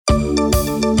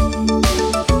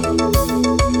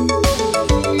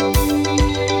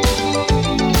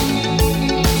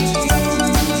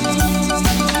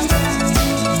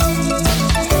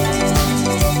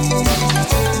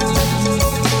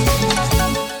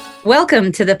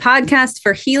Welcome to the podcast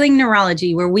for Healing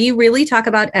Neurology, where we really talk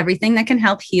about everything that can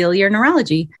help heal your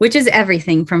neurology, which is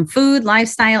everything from food,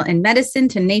 lifestyle, and medicine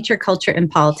to nature, culture,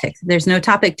 and politics. There's no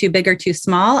topic too big or too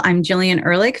small. I'm Jillian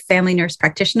Ehrlich, family nurse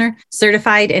practitioner,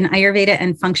 certified in Ayurveda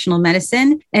and functional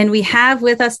medicine. And we have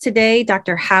with us today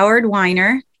Dr. Howard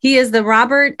Weiner. He is the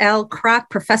Robert L. Kroc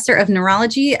Professor of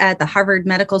Neurology at the Harvard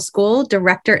Medical School,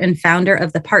 director and founder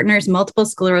of the Partners Multiple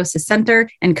Sclerosis Center,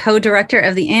 and co-director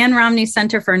of the Ann Romney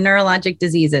Center for Neurologic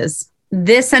Diseases.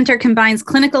 This center combines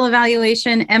clinical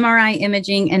evaluation, MRI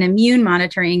imaging, and immune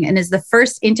monitoring, and is the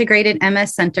first integrated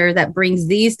MS center that brings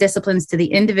these disciplines to the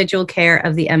individual care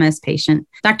of the MS patient.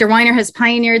 Dr. Weiner has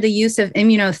pioneered the use of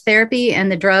immunotherapy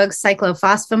and the drug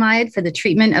cyclophosphamide for the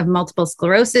treatment of multiple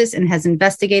sclerosis and has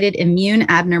investigated immune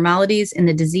abnormalities in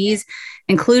the disease,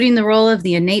 including the role of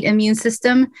the innate immune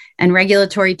system and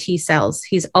regulatory T cells.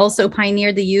 He's also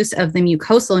pioneered the use of the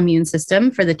mucosal immune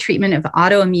system for the treatment of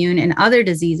autoimmune and other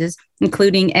diseases,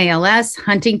 including ALS,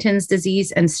 Huntington's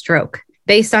disease, and stroke.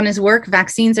 Based on his work,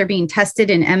 vaccines are being tested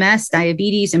in MS,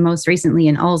 diabetes, and most recently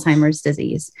in Alzheimer's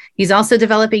disease. He's also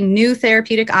developing new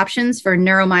therapeutic options for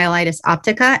neuromyelitis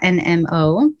optica and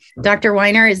MO. Dr.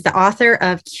 Weiner is the author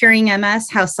of Curing MS,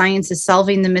 How Science is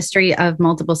Solving the Mystery of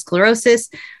Multiple Sclerosis,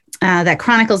 that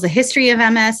chronicles the history of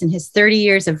MS and his 30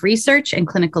 years of research and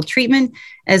clinical treatment,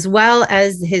 as well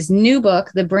as his new book,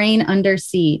 The Brain Under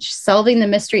Siege, Solving the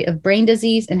Mystery of Brain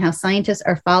Disease and How Scientists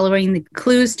are Following the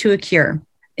Clues to a Cure.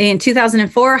 In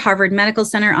 2004, Harvard Medical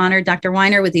Center honored Dr.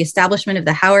 Weiner with the establishment of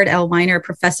the Howard L. Weiner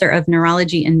Professor of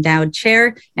Neurology Endowed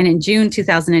Chair. And in June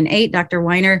 2008, Dr.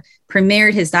 Weiner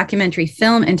premiered his documentary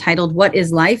film entitled What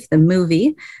is Life? The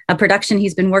Movie, a production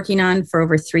he's been working on for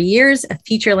over 3 years, a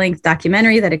feature-length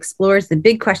documentary that explores the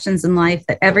big questions in life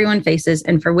that everyone faces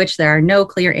and for which there are no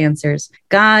clear answers.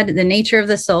 God, the nature of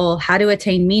the soul, how to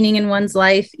attain meaning in one's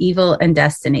life, evil, and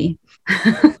destiny.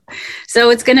 So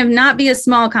it's going to not be a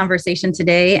small conversation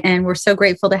today, and we're so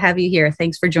grateful to have you here.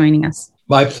 Thanks for joining us.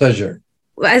 My pleasure.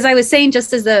 As I was saying,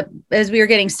 just as we were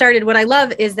getting started, what I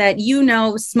love is that you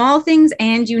know small things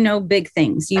and you know big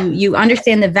things. You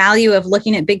understand the value of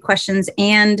looking at big questions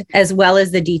and as well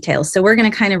as the details. So we're going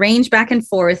to kind of range back and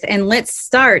forth, and let's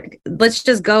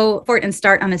just go for it and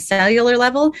start on a cellular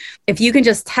level. If you can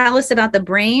just tell us about the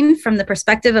brain from the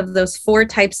perspective of those 4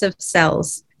 types of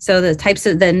cells. So the types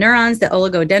of the neurons, the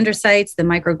oligodendrocytes, the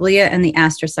microglia, and the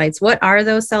astrocytes. What are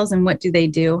those cells and what do they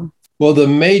do? Well, the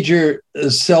major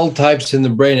cell types in the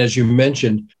brain, as you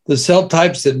mentioned, the cell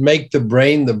types that make the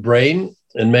brain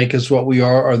and make us what we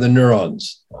are the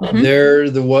neurons. Mm-hmm. They're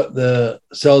the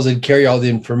cells that carry all the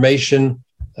information.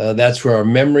 That's where our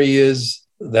memory is.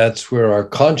 That's where our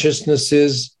consciousness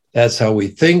is. That's how we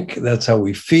think. That's how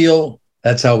we feel.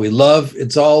 That's how we love.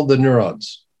 It's all the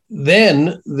neurons.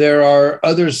 Then there are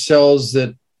other cells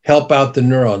that help out the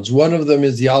neurons. One of them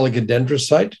is the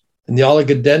oligodendrocyte, and the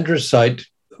oligodendrocyte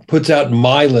puts out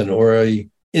myelin, or a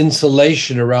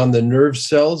insulation around the nerve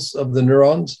cells of the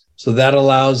neurons. So that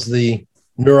allows the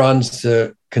neurons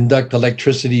to conduct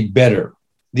electricity better.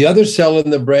 The other cell in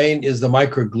the brain is the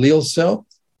microglial cell.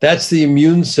 That's the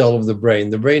immune cell of the brain.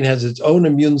 The brain has its own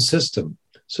immune system.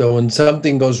 So when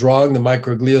something goes wrong, the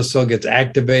microglial cell gets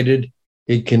activated.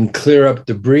 It can clear up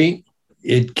debris.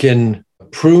 It can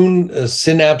prune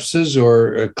synapses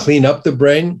or clean up the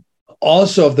brain.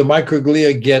 Also, if the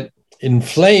microglia get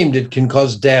inflamed, it can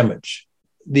cause damage.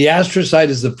 The astrocyte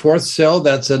is the 4th cell.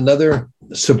 That's another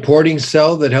supporting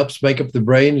cell that helps make up the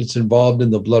brain. It's involved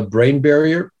in the blood-brain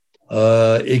barrier.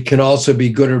 It can also be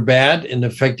good or bad in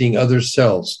affecting other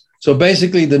cells. So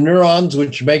basically, the neurons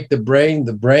which make the brain,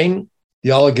 the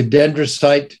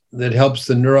oligodendrocyte that helps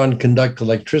the neuron conduct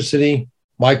electricity,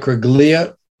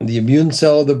 microglia, the immune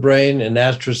cell of the brain, and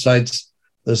astrocytes,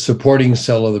 the supporting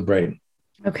cell of the brain.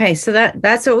 Okay, so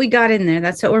that's what we got in there.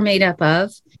 That's what we're made up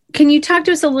of. Can you talk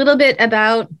to us a little bit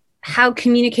about how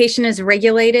communication is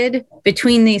regulated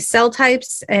between these cell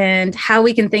types and how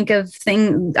we can think of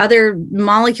other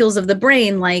molecules of the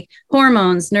brain like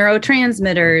hormones,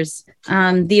 neurotransmitters,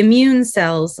 the immune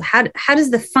cells? How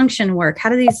does the function work? How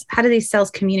do these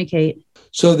cells communicate?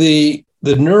 So the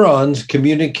neurons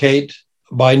communicate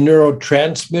by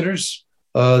neurotransmitters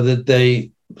that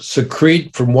they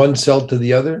secrete from one cell to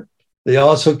the other. They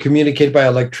also communicate by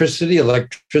electricity.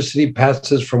 Electricity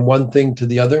passes from one thing to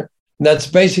the other. And that's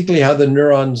basically how the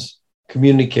neurons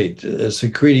communicate,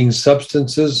 secreting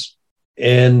substances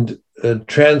and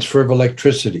transfer of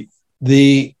electricity.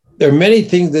 There are many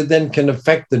things that then can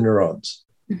affect the neurons.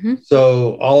 Mm-hmm.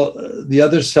 So all the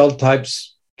other cell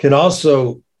types can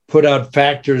also put out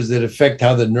factors that affect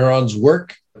how the neurons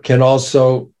work, can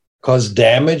also cause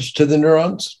damage to the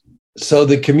neurons. So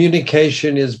the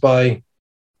communication is by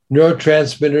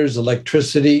neurotransmitters,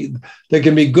 electricity. There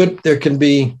can be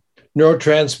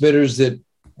neurotransmitters that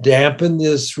dampen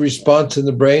this response in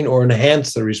the brain or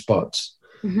enhance the response.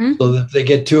 Mm-hmm. So that if they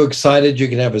get too excited, you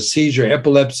can have a seizure,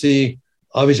 epilepsy.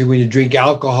 Obviously, when you drink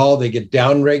alcohol, they get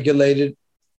downregulated.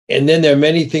 And then there are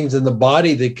many things in the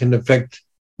body that can affect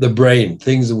the brain.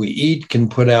 Things that we eat can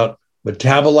put out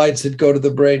metabolites that go to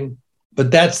the brain.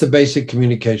 But that's the basic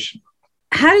communication.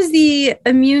 How does the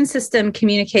immune system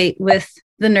communicate with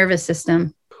the nervous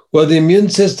system? Well, the immune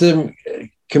system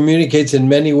communicates in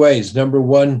many ways. Number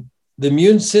one, the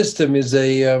immune system is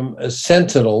a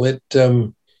sentinel. It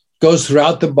goes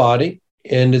throughout the body,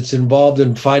 and it's involved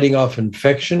in fighting off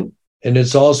infection, and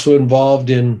it's also involved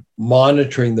in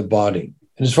monitoring the body.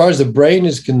 And as far as the brain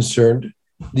is concerned,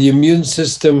 the immune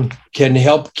system can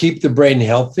help keep the brain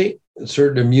healthy,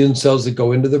 certain immune cells that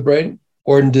go into the brain,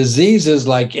 or in diseases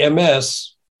like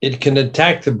MS, it can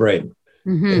attack the brain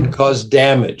and cause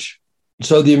damage.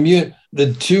 So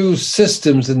the two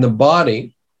systems in the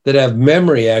body that have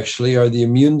memory actually are the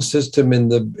immune system in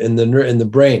the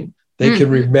brain. They can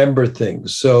remember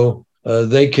things. So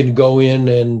they can go in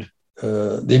and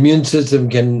the immune system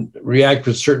can react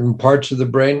with certain parts of the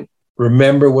brain,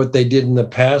 remember what they did in the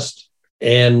past.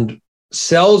 And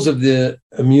cells of the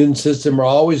immune system are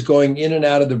always going in and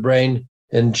out of the brain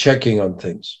and checking on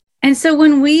things. And so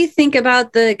when we think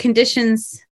about the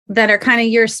conditions that are kind of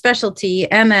your specialty,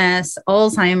 MS,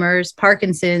 Alzheimer's,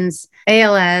 Parkinson's,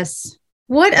 ALS,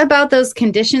 what about those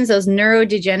conditions, those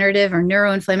neurodegenerative or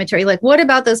neuroinflammatory, like what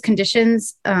about those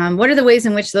conditions? What are the ways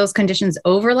in which those conditions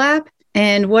overlap?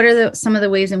 And what are some of the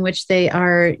ways in which they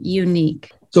are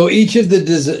unique? So each of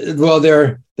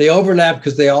they overlap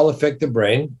because they all affect the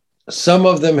brain. Some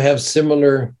of them have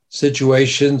similar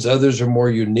situations. Others are more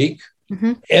unique.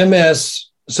 MS.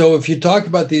 So if you talk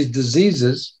about these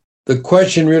diseases, the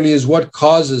question really is what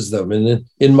causes them. And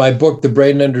in my book, The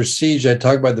Brain Under Siege, I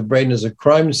talk about the brain as a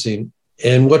crime scene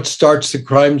and what starts the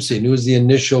crime scene. Who is the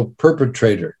initial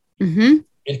perpetrator?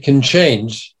 It can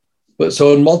change. But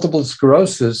so in multiple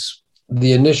sclerosis,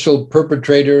 the initial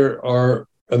perpetrator are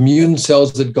immune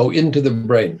cells that go into the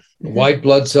brain, white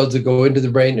blood cells that go into the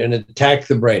brain and attack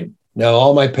the brain. Now,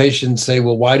 all my patients say,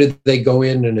 well, why did they go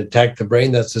in and attack the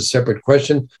brain? That's a separate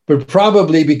question, but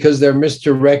probably because they're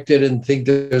misdirected and think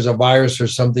that there's a virus or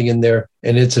something in there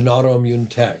and it's an autoimmune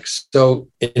attack. So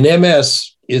in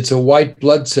MS, it's a white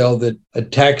blood cell that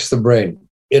attacks the brain.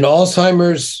 In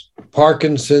Alzheimer's,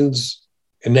 Parkinson's,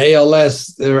 and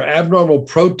ALS, there are abnormal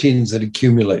proteins that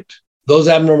accumulate. Those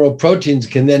abnormal proteins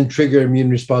can then trigger immune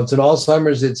response. In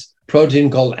Alzheimer's, it's a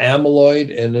protein called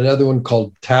amyloid and another one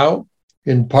called tau.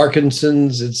 In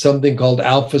Parkinson's, it's something called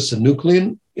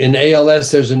alpha-synuclein. In ALS,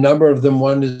 there's a number of them.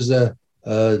 One is a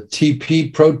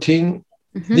TP protein.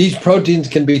 These proteins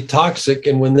can be toxic,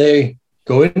 and when they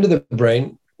go into the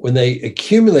brain, when they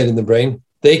accumulate in the brain,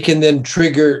 they can then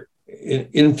trigger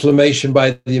inflammation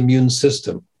by the immune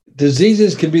system.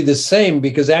 Diseases can be the same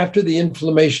because after the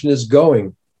inflammation is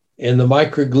going and the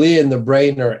microglia in the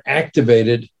brain are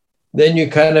activated, then you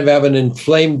kind of have an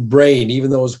inflamed brain, even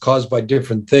though it's caused by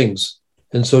different things.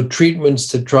 And so treatments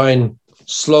to try and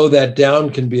slow that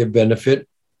down can be a benefit.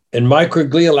 And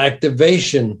microglial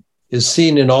activation is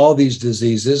seen in all these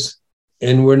diseases.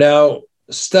 And we're now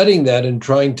studying that and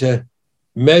trying to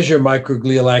measure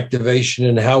microglial activation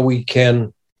and how we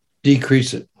can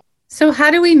decrease it. So how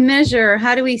do we measure,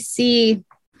 how do we see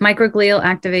microglial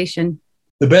activation?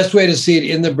 The best way to see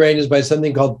it in the brain is by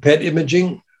something called PET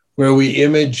imaging, where we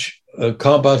image a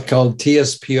compound called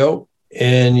TSPO.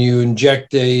 And you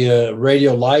inject a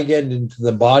radioligand into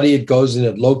the body. It goes and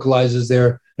it localizes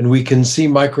there. And we can see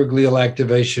microglial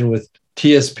activation with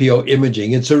TSPO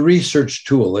imaging. It's a research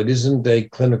tool. It isn't a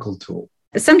clinical tool.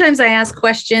 Sometimes I ask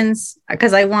questions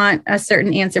because I want a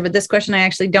certain answer, but this question I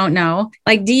actually don't know.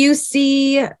 Like, do you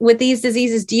see with these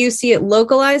diseases, do you see it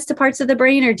localized to parts of the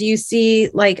brain, or do you see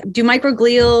do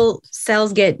microglial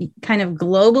cells get kind of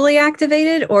globally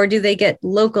activated, or do they get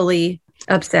locally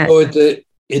upset? So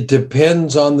it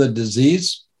depends on the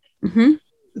disease.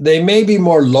 They may be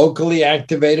more locally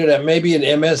activated. Maybe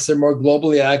in MS, they're more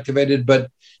globally activated, but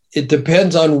it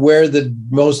depends on where the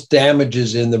most damage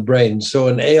is in the brain. So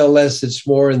in ALS, it's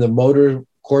more in the motor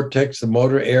cortex, the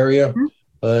motor area.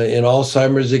 In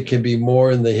Alzheimer's, it can be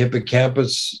more in the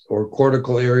hippocampus or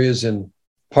cortical areas. In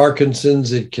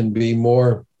Parkinson's, it can be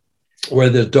more where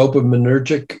there's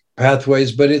dopaminergic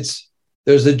pathways, but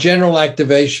there's a general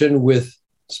activation with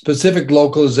specific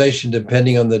localization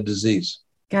depending on the disease.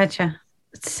 Gotcha.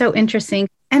 It's so interesting.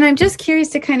 And I'm just curious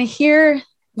to kind of hear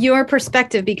your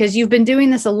perspective, because you've been doing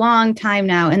this a long time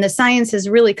now, and the science has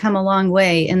really come a long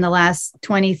way in the last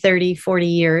 20, 30, 40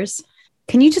 years.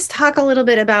 Can you just talk a little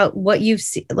bit about what you've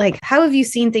seen, like how have you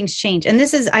seen things change? And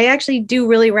I actually do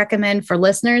really recommend for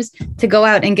listeners to go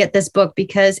out and get this book,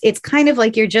 because it's kind of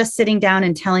like you're just sitting down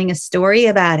and telling a story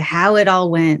about how it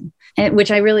all went,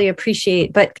 which I really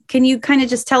appreciate. But can you kind of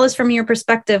just tell us from your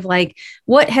perspective, like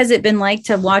what has it been like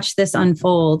to watch this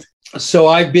unfold? So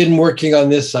I've been working on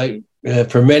this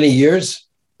for many years.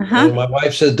 And my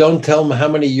wife says, don't tell them how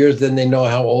many years, then they know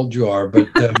how old you are. But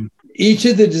each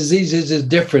of the diseases is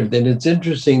different. And it's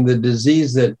interesting, the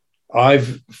disease that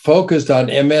I've focused on,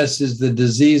 MS, is the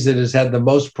disease that has had the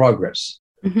most progress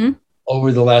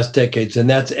over the last decades, and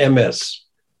that's MS.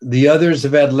 The others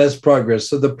have had less progress.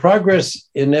 So the progress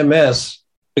in MS,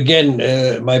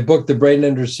 again, my book, The Brain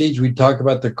Under Siege, we talk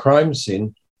about the crime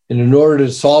scene. And in order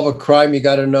to solve a crime, you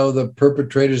got to know the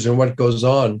perpetrators and what goes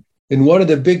on. And one of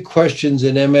the big questions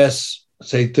in MS,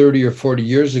 say 30 or 40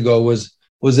 years ago, was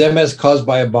MS caused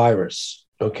by a virus?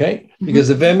 Okay. Because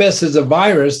if MS is a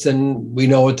virus, then we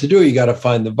know what to do. You got to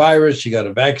find the virus, you got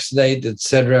to vaccinate, et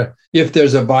cetera, if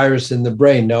there's a virus in the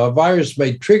brain. Now, a virus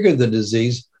may trigger the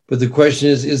disease, but the question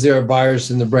is there a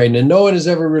virus in the brain? And no one has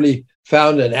ever really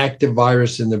found an active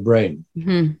virus in the brain.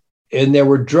 And there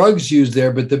were drugs used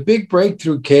there, but the big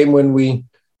breakthrough came when we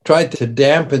tried to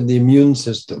dampen the immune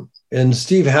system. And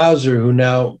Steve Hauser, who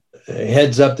now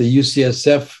heads up the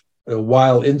UCSF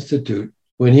Weill Institute,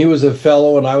 when he was a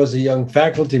fellow and I was a young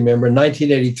faculty member in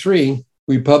 1983,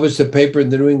 we published a paper in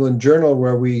the New England Journal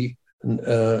where we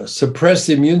suppressed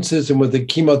the immune system with a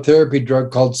chemotherapy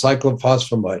drug called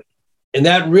cyclophosphamide. And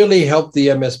that really helped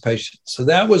the MS patient. So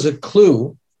that was a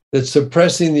clue that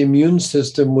suppressing the immune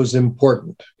system was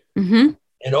important. And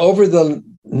over the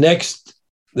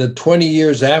 20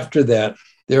 years after that,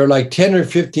 there are like 10 or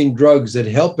 15 drugs that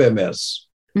help MS.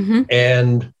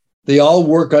 And they all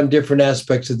work on different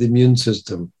aspects of the immune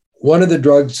system. One of the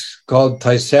drugs called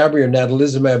Tysabri or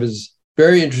natalizumab is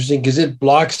very interesting because it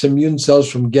blocks immune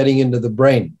cells from getting into the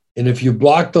brain. And if you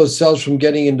block those cells from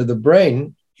getting into the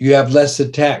brain, you have less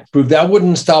attack. That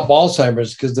wouldn't stop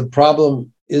Alzheimer's because the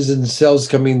problem isn't cells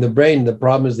coming in the brain. The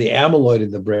problem is the amyloid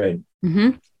in the brain.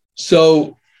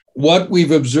 So what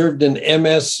we've observed in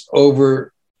MS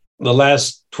over the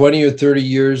last 20 or 30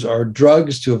 years are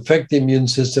drugs to affect the immune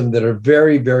system that are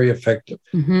very, very effective.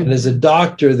 And as a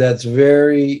doctor, that's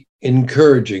very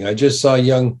encouraging. I just saw a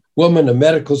young woman, a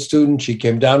medical student. She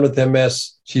came down with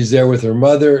MS. She's there with her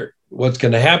mother. What's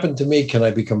going to happen to me? Can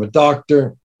I become a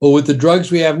doctor? Well, with the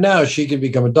drugs we have now, she can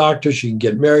become a doctor. She can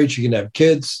get married. She can have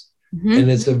kids.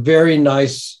 And it's a very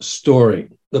nice story.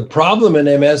 The problem in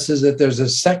MS is that there's a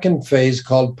second phase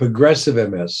called progressive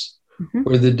MS,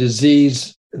 where the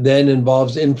disease then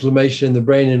involves inflammation in the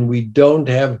brain, and we don't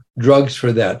have drugs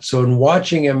for that. So in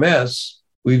watching MS,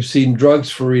 we've seen drugs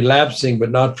for relapsing,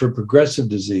 but not for progressive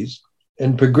disease.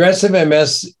 And progressive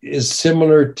MS is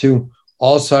similar to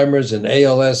Alzheimer's and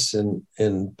ALS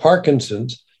and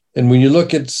Parkinson's. And when you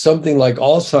look at something like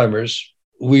Alzheimer's,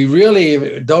 we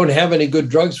really don't have any good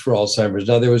drugs for Alzheimer's.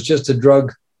 Now, there was just a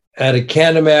drug,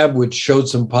 aducanumab, which showed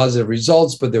some positive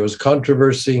results, but there was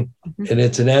controversy, and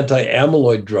it's an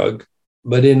anti-amyloid drug.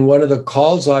 But in one of the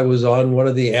calls I was on, one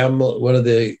of the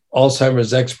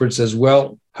Alzheimer's experts says,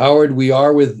 well, Howard, we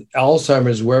are with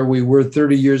Alzheimer's where we were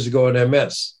 30 years ago in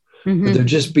MS. But they're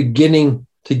just beginning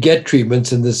to get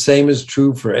treatments, and the same is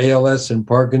true for ALS and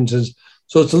Parkinson's.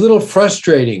 So it's a little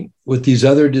frustrating with these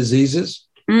other diseases,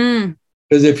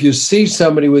 because if you see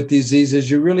somebody with these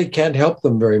diseases, you really can't help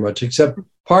them very much, except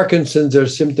Parkinson's,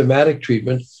 there's symptomatic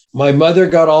treatment. My mother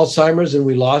got Alzheimer's and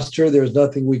we lost her. There was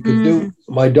nothing we could do.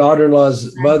 My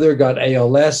daughter-in-law's mother got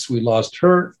ALS. We lost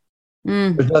her.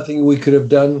 There's nothing we could have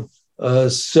done.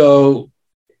 So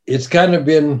it's kind of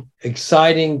been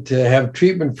exciting to have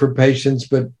treatment for patients,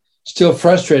 but still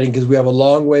frustrating because we have a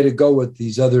long way to go with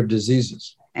these other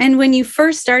diseases. And when you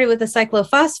first started with the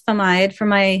cyclophosphamide, from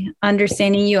my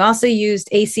understanding, you also used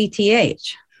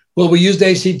ACTH. Well, we used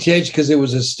ACTH because it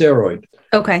was a steroid.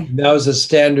 Okay. That was a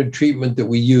standard treatment that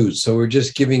we used. So we're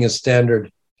just giving a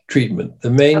standard treatment. The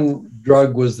main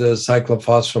drug was the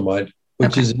cyclophosphamide,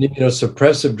 which is an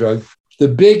immunosuppressive drug. The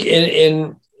big,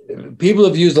 in people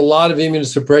have used a lot of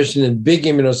immunosuppression and big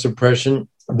immunosuppression.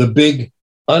 The big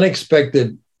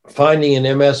unexpected finding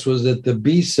in MS was that the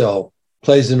B cell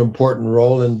plays an important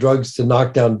role, and drugs to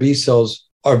knock down B cells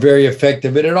are very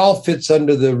effective. And it all fits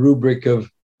under the rubric of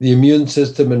the immune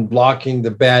system and blocking the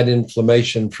bad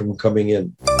inflammation from coming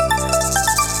in.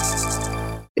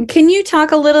 Can you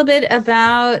talk a little bit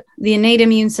about the innate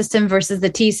immune system versus the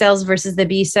T cells versus the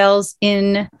B cells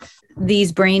in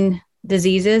these brain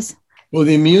diseases? Well,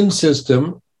 the immune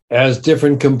system has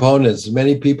different components.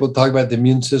 Many people talk about the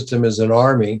immune system as an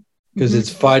army because it's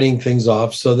fighting things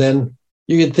off. So then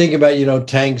you can think about,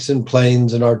 tanks and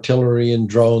planes and artillery and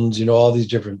drones, all these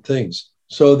different things.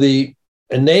 So the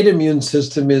innate immune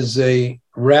system is a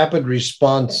rapid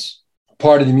response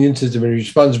part of the immune system. It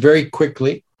responds very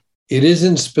quickly. It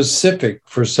isn't specific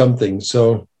for something.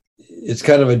 So it's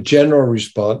kind of a general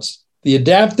response. The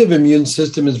adaptive immune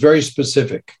system is very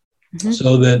specific.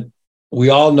 So that we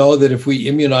all know that if we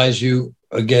immunize you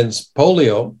against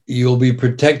polio, you'll be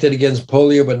protected against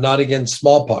polio, but not against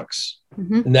smallpox.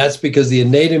 And that's because the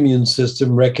innate immune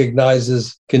system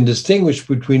can distinguish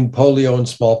between polio and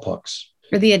smallpox.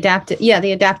 Or the adaptive,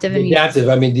 the adaptive immune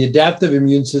system. The adaptive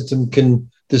immune system can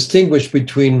distinguish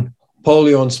between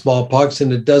polio and smallpox,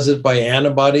 and it does it by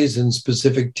antibodies and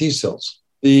specific T cells.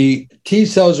 The T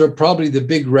cells are probably the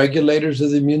big regulators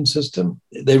of the immune system.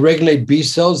 They regulate B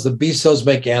cells. The B cells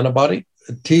make antibody.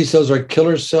 The T cells are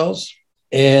killer cells.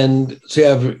 And so you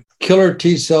have killer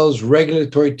T cells,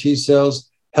 regulatory T cells,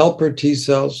 helper T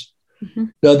cells.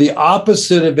 Now, the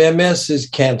opposite of MS is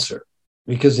cancer,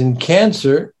 because in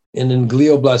cancer and in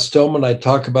glioblastoma, and I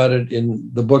talk about it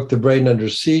in the book, The Brain Under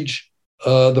Siege,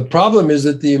 the problem is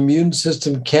that the immune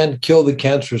system can't kill the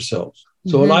cancer cells.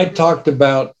 So when I talked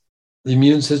about the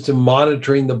immune system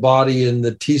monitoring the body and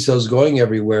the T cells going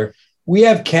everywhere, we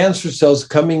have cancer cells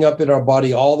coming up in our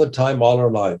body all the time, all our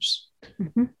lives.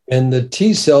 And the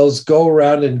T cells go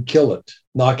around and kill it,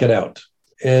 knock it out.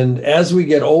 And as we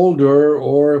get older,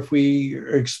 or if we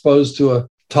are exposed to a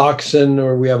toxin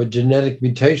or we have a genetic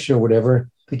mutation or whatever,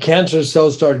 the cancer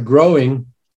cells start growing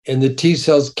and the T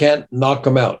cells can't knock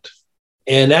them out.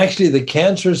 And actually, the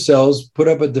cancer cells put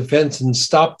up a defense and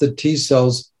stop the T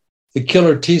cells, the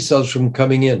killer T cells, from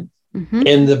coming in.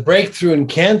 And the breakthrough in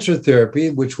cancer therapy,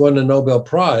 which won a Nobel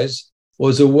Prize,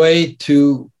 was a way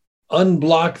to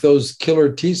unblock those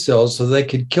killer T cells so they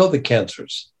could kill the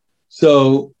cancers.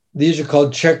 So these are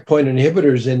called checkpoint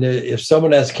inhibitors. And if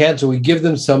someone has cancer, we give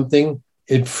them something,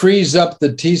 it frees up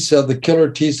the T cell, the killer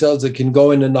T cells that can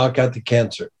go in and knock out the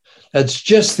cancer. That's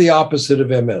just the opposite of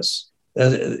MS.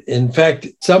 In fact,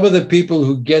 some of the people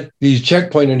who get these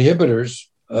checkpoint inhibitors,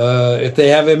 if they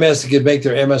have MS, it could make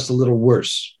their MS a little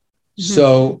worse.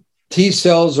 So T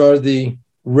cells are the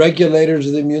regulators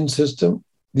of the immune system.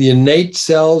 The innate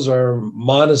cells are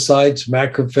monocytes,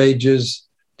 macrophages,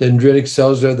 dendritic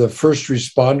cells. They're the first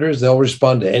responders. They'll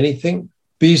respond to anything.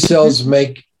 B cells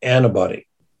make antibody.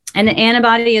 And the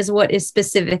antibody is what is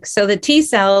specific. So the T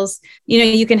cells,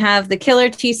 you can have the killer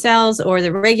T cells or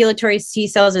the regulatory T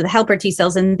cells or the helper T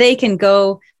cells, and they can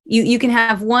go, you can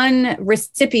have one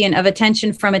recipient of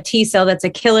attention from a T cell that's a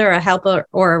killer, a helper,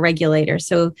 or a regulator.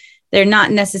 So they're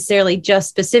not necessarily just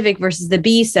specific versus the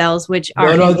B cells, which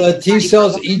are... No, the T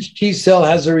cells, each T cell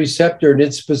has a receptor and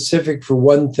it's specific for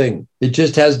one thing. It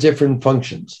just has different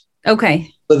functions.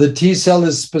 Okay. So the T cell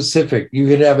is specific. You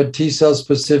can have a T cell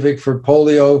specific for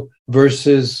polio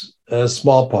versus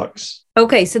smallpox.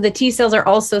 Okay, so the T cells are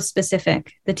also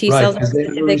specific. The T cells are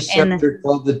specific. They have a receptor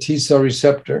called the T cell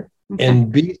receptor. Okay. And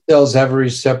B cells have a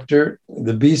receptor,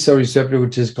 the B cell receptor,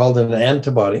 which is called an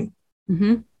antibody.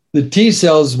 The T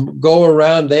cells go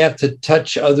around, they have to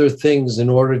touch other things in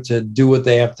order to do what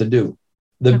they have to do.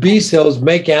 The B cells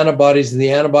make antibodies, and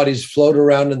the antibodies float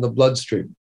around in the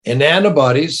bloodstream. And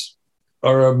antibodies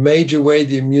are a major way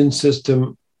the immune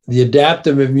system, the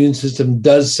adaptive immune system,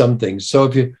 does something. So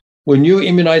when you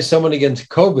immunize someone against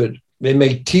COVID, they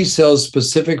make T cells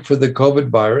specific for the COVID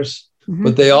virus,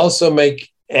 but they also make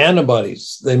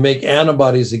antibodies. They make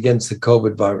antibodies against the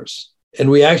COVID virus. And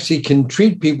we actually can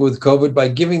treat people with COVID by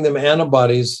giving them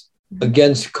antibodies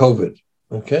against COVID,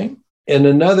 okay? And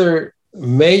another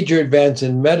major advance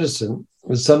in medicine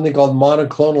was something called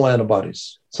monoclonal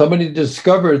antibodies. Somebody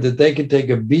discovered that they could take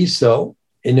a B cell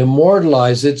and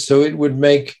immortalize it so it would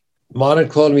make,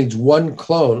 monoclonal means one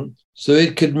clone, so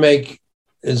it could make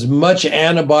as much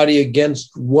antibody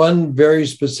against one very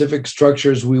specific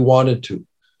structure as we wanted to.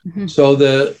 So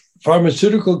the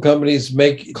pharmaceutical companies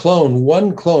make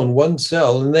one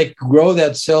cell, and they grow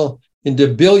that cell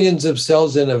into billions of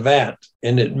cells in a vat,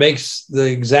 and it makes the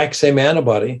exact same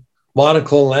antibody,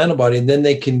 monoclonal antibody, and then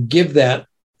they can give that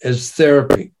as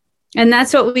therapy. And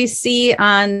that's what we see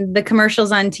on the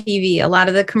commercials on TV. A lot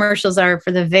of the commercials are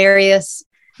for the various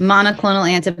monoclonal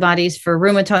antibodies for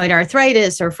rheumatoid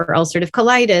arthritis or for ulcerative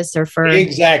colitis or for...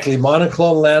 Exactly.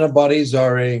 Monoclonal antibodies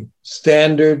are a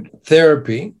standard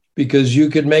therapy because you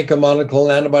could make a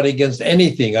monoclonal antibody against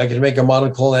anything. I could make a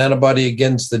monoclonal antibody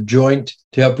against the joint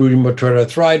to help rheumatoid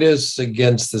arthritis,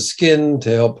 against the skin to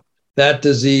help that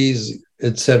disease,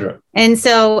 etc. And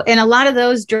so, and a lot of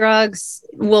those drugs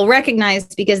will recognize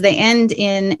because they end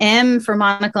in M for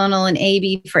monoclonal and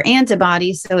AB for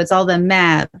antibody. So it's all the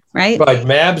MAB, right? Right.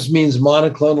 MABs means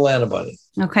monoclonal antibody.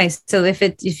 Okay. So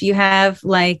if you have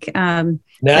like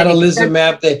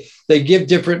natalizumab, they give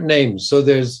different names. So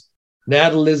there's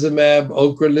natalizumab,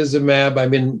 ocrelizumab. I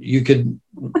mean, you could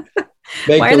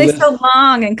make why are they so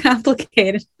long and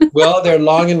complicated? Well, they're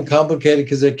long and complicated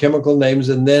because they're chemical names,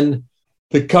 and then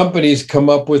the companies come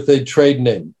up with a trade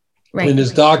name. Right. And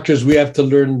as doctors, we have to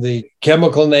learn the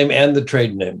chemical name and the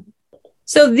trade name.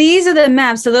 So these are the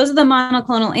MABs. So those are the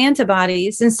monoclonal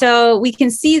antibodies. And so we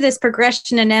can see this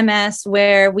progression in MS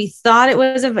where we thought it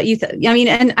was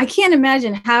and I can't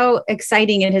imagine how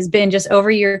exciting it has been just over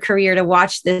your career to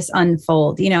watch this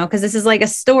unfold, because this is like a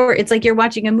story. It's like you're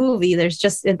watching a movie.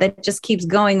 That just keeps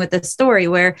going with the story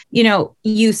where,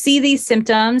 you see these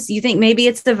symptoms, you think maybe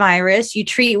it's the virus, you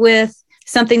treat with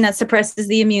something that suppresses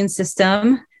the immune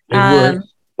system,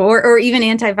 or even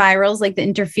antivirals like the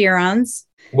interferons.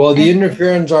 Well, the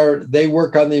interferons they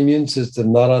work on the immune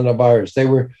system, not on a virus. They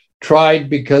were tried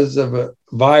because of a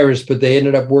virus, but they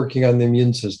ended up working on the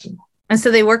immune system. And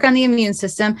so they work on the immune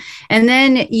system. And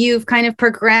then you've kind of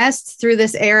progressed through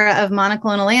this era of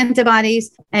monoclonal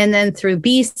antibodies and then through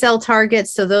B cell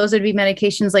targets. So those would be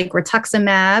medications like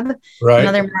rituximab, right,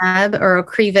 another MAB, or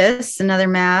Ocrevus, another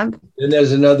MAB. And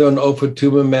there's another one,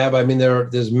 ofatumumab. I mean,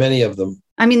 there's many of them.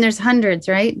 I mean, there's hundreds,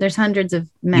 right? There's hundreds of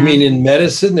MABs. You mean in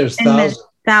medicine? There's thousands.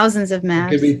 Thousands of MABs. It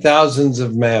could be thousands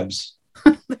of MABs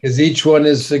because each one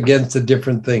is against a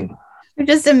different thing. I'm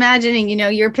just imagining,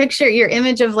 your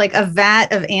image of like a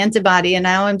vat of antibody. And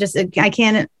now I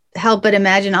can't help but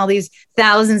imagine all these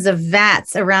thousands of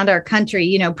vats around our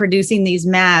country, producing these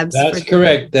MABs. That's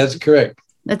correct. That's correct.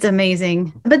 That's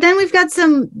amazing. But then we've got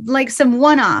some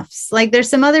one-offs. Like there's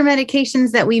some other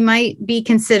medications that we might be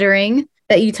considering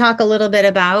that you talk a little bit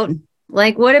about.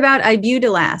 Like what about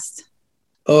Ibudilast?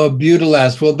 Oh,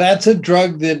 Ibudilast. Well, that's a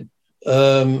drug that,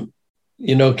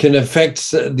 can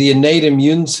affect the innate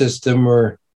immune system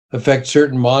or affect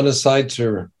certain monocytes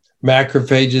or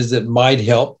macrophages that might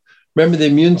help. Remember, the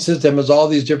immune system has all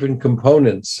these different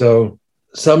components. So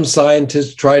some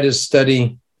scientists try to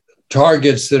study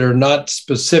targets that are not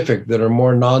specific, that are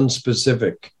more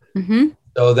non-specific. Mm-hmm.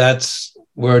 So that's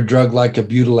where a drug like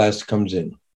Ibudilast comes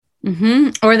in.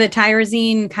 Mm-hmm. Or the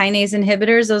tyrosine kinase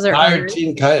inhibitors. Those are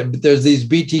there's these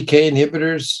BTK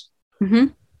inhibitors. Mm-hmm.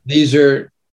 These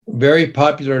are very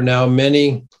popular now.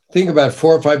 Think about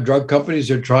 4 or 5 drug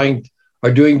companies are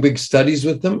doing big studies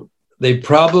with them. They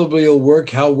probably will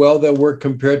work. How well they'll work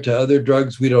compared to other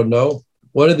drugs, we don't know.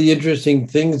 One of the interesting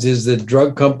things is that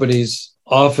drug companies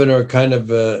often are kind of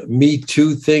me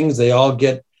too things. They all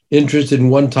get interested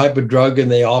in one type of drug and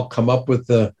they all come up with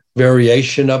a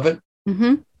variation of it.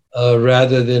 Mm-hmm.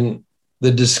 Rather than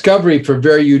the discovery for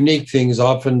very unique things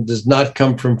often does not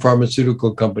come from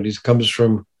pharmaceutical companies, comes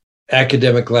from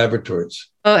academic laboratories.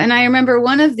 Oh, and I remember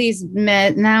one of these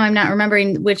now I'm not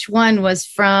remembering which one was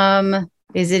from,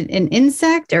 is it an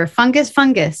insect or fungus?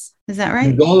 Is that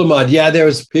right? Golimod. Yeah, there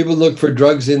was people look for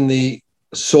drugs in the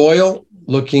soil,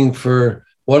 looking for,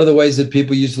 one of the ways that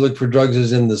people used to look for drugs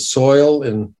is in the soil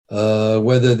and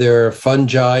whether there are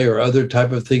fungi or other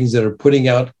type of things that are putting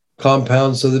out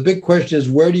compounds. So the big question is,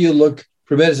 where do you look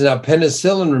for medicine? Now,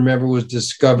 penicillin, remember, was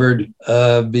discovered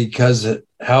because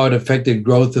how it affected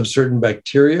growth of certain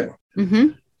bacteria. Mm-hmm.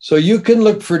 So you can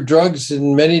look for drugs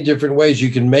in many different ways. You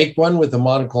can make one with a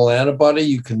monoclonal antibody.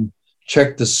 You can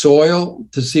check the soil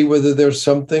to see whether there's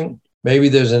something. Maybe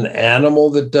there's an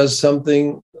animal that does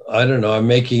something. I don't know. I'm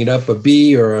making it up. A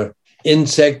bee or an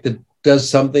insect that does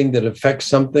something that affects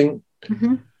something.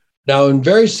 Mm-hmm. Now,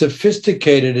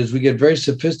 as we get very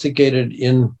sophisticated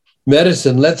in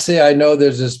medicine, let's say I know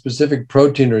there's a specific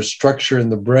protein or structure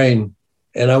in the brain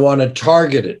and I want to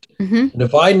target it. Mm-hmm. And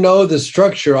if I know the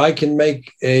structure, I can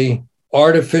make a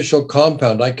artificial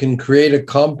compound. I can create a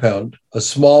compound, a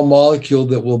small molecule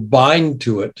that will bind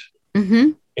to it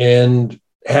mm-hmm. and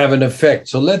have an effect.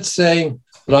 So let's say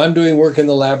that I'm doing work in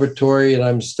the laboratory and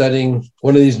I'm studying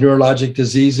one of these neurologic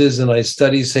diseases and I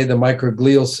study, say, the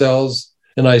microglial cells.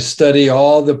 And I study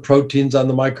all the proteins on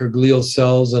the microglial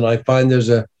cells, and I find there's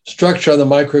a structure on the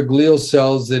microglial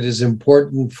cells that is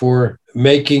important for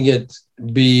making it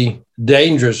be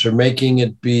dangerous or making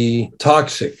it be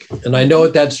toxic. And I know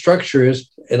what that structure is.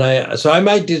 And I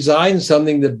might design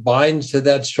something that binds to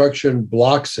that structure and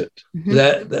blocks it.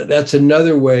 Mm-hmm. That's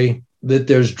another way that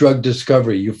there's drug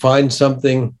discovery. You find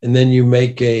something and then you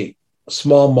make a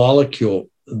small molecule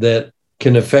that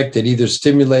can affect it, either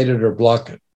stimulate it or block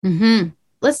it. Mm-hmm.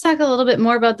 Let's talk a little bit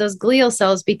more about those glial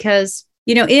cells, because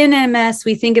In MS,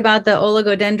 we think about the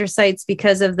oligodendrocytes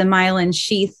because of the myelin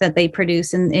sheath that they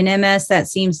produce. And in MS, that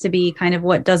seems to be kind of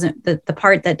what doesn't, the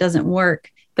part that doesn't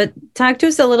work. But talk to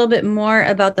us a little bit more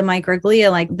about the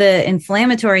microglia, like the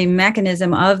inflammatory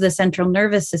mechanism of the central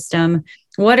nervous system.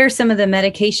 What are some of the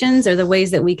medications or the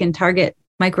ways that we can target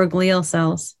microglial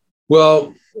cells?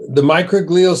 Well, the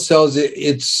microglial cells,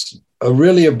 it's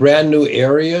really a brand new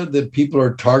area that people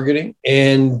are targeting,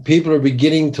 and people are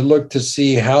beginning to look to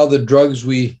see how the drugs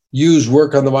we use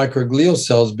work on the microglial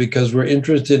cells, because we're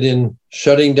interested in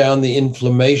shutting down the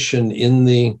inflammation in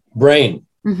the brain.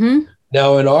 Mm-hmm.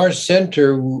 Now, in our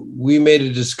center, we made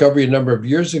a discovery a number of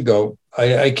years ago.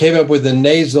 I came up with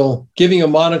giving a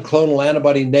monoclonal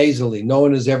antibody nasally. No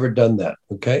one has ever done that,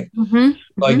 okay? Mm-hmm.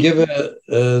 So I give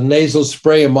a nasal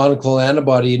spray, a monoclonal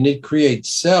antibody, and it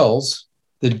creates cells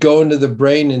that go into the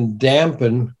brain and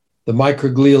dampen the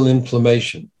microglial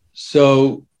inflammation.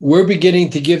 So we're beginning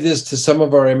to give this to some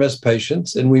of our MS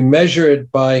patients, and we measure it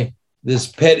by this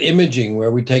PET imaging,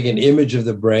 where we take an image of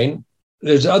the brain.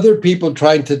 There's other people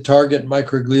trying to target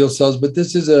microglial cells, but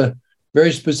this is a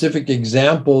very specific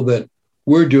example that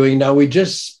we're doing. Now, we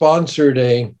just sponsored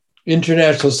a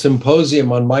international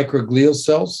symposium on microglial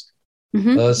cells.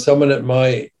 Mm-hmm. Someone at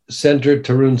my center,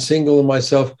 Tarun Singhal, and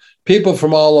myself, people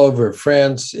from all over,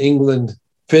 France, England,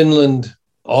 Finland,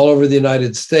 all over the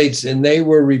United States, and they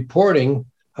were reporting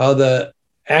how the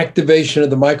activation of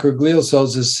the microglial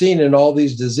cells is seen in all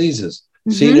these diseases.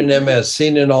 Mm-hmm. Seen in MS,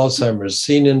 seen in Alzheimer's,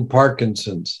 seen in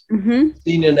Parkinson's, mm-hmm.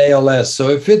 seen in ALS. So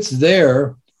if it's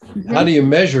there, mm-hmm. how do you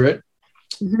measure it?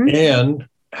 Mm-hmm. And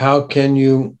how can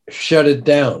you shut it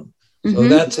down?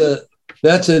 Mm-hmm. So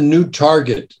that's a new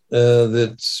target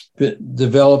that's been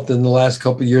developed in the last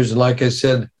couple of years. And like I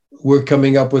said, we're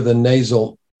coming up with a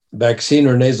nasal vaccine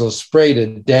or nasal spray to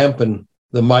dampen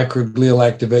the microglial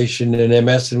activation in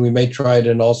MS, and we may try it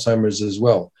in Alzheimer's as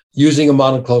well, using a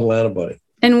monoclonal antibody.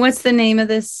 And what's the name of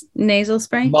this nasal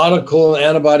spray? Monoclonal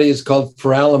antibody is called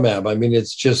Firalimab. I mean,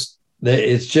 it's just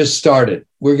started.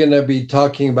 We're going to be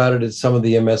talking about it at some of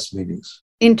the MS meetings.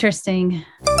 Interesting.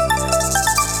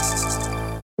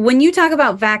 When you talk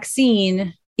about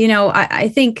vaccine,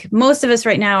 I think most of us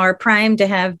right now are primed to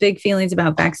have big feelings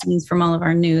about vaccines from all of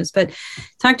our news. But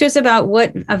talk to us about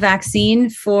what a vaccine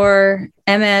for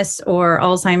MS or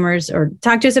Alzheimer's, or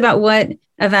talk to us about what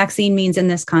a vaccine means in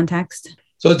this context.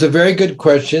 So it's a very good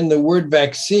question. The word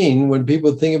vaccine, when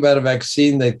people think about a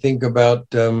vaccine, they think about,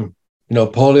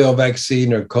 polio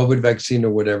vaccine or COVID vaccine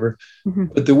or whatever. Mm-hmm.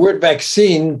 But the word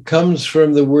vaccine comes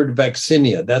from the word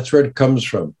vaccinia. That's where it comes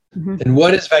from. Mm-hmm. And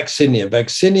what is vaccinia?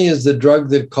 Vaccinia is the drug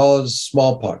that causes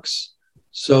smallpox.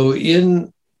 So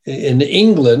in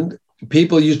England,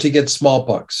 people used to get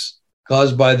smallpox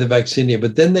caused by the vaccinia.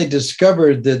 But then they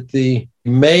discovered that the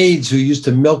maids who used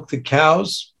to milk the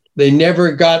cows, they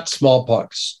never got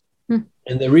smallpox.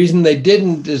 And the reason they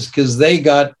didn't is because they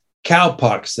got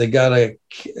cowpox. They got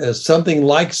something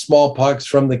like smallpox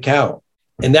from the cow.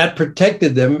 And that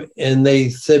protected them. And they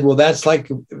said, well, that's like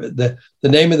the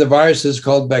name of the virus is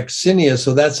called vaccinia.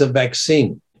 So that's a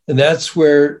vaccine. And that's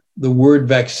where the word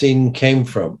vaccine came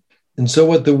from. And so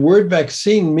what the word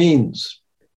vaccine means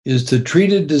is to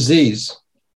treat a disease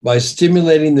by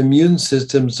stimulating the immune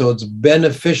system so it's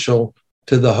beneficial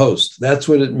to the host. That's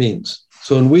what it means.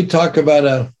 So when we talk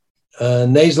about a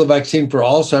nasal vaccine for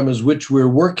Alzheimer's, which we're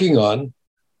working on,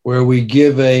 where we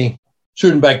give a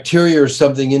certain bacteria or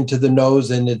something into the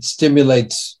nose and it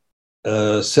stimulates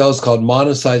cells called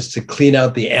monocytes to clean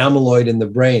out the amyloid in the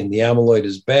brain. The amyloid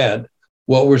is bad.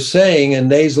 What we're saying, a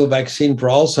nasal vaccine for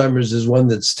Alzheimer's is one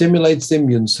that stimulates the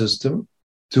immune system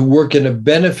to work in a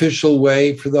beneficial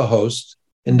way for the host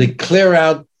and to clear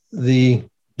out the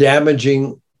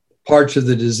damaging parts of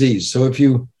the disease. So if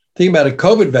you think about a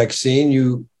COVID vaccine,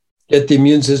 you get the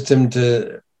immune system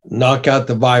to knock out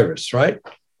the virus, right?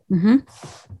 Mm-hmm.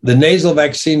 The nasal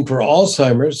vaccine for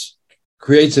Alzheimer's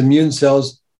creates immune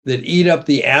cells that eat up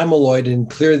the amyloid and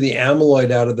clear the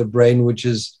amyloid out of the brain, which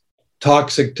is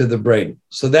toxic to the brain.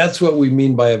 So that's what we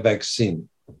mean by a vaccine.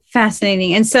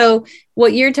 Fascinating. And so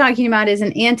what you're talking about is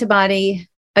an antibody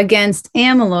against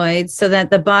amyloid, so that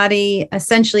the body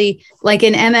essentially, like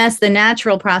in MS, the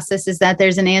natural process is that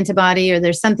there's an antibody or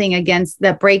there's something against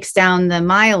that breaks down the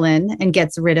myelin and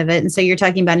gets rid of it. And so you're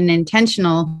talking about an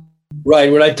intentional.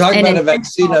 Right. When I talk about a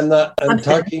vaccine, I'm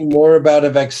talking more about a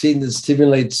vaccine that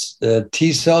stimulates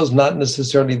T cells, not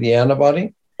necessarily the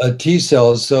antibody, T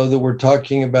cells. So that we're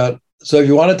talking about. So if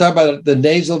you want to talk about the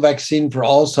nasal vaccine for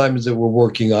Alzheimer's that we're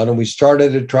working on, and we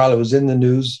started a trial, it was in the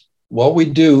news. What we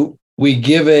do, we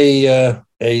give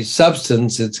a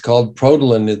substance. It's called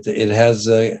protalin.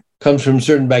 It comes from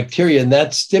certain bacteria, and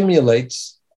that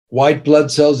stimulates white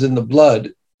blood cells in the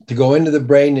blood to go into the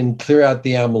brain and clear out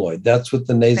the amyloid. That's what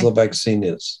the nasal vaccine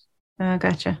is. Oh,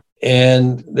 gotcha.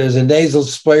 And there's a nasal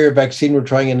sprayer vaccine we're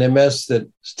trying in MS that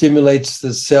stimulates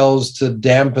the cells to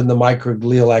dampen the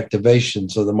microglial activation,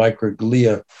 so the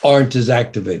microglia aren't as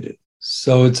activated.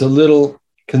 So it's a little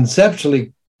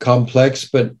conceptually complex,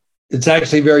 but it's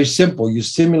actually very simple. You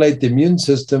stimulate the immune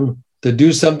system to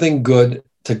do something good,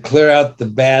 to clear out the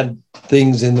bad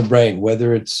things in the brain,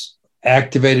 whether it's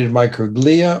activated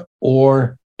microglia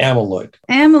or amyloid.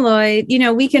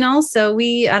 Amyloid,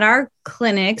 we at our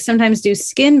clinic sometimes do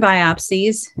skin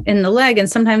biopsies in the leg, and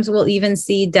sometimes we'll even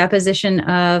see deposition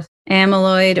of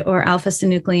amyloid or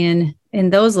alpha-synuclein in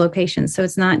those locations. So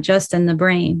it's not just in the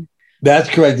brain. That's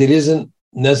correct. It isn't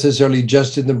necessarily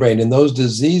just in the brain. In those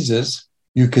diseases,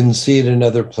 you can see it in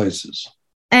other places.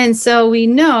 And so we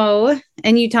know,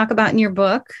 and you talk about in your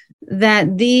book,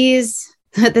 that the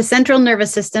central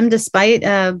nervous system, despite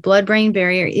a blood-brain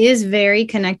barrier, is very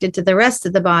connected to the rest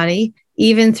of the body,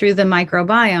 even through the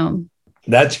microbiome.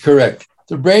 That's correct.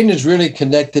 The brain is really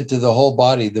connected to the whole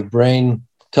body. The brain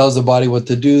tells the body what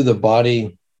to do. The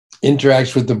body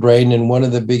interacts with the brain. And one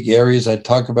of the big areas I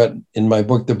talk about in my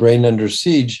book, The Brain Under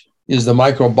Siege, is the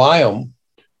microbiome,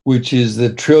 which is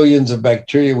the trillions of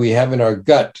bacteria we have in our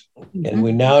gut. Mm-hmm. And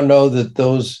we now know that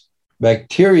those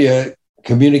bacteria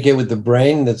communicate with the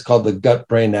brain. That's called the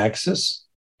gut-brain axis.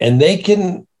 And they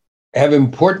can have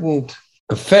important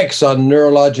effects on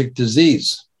neurologic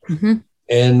disease. Mm-hmm.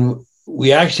 And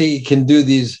we actually can do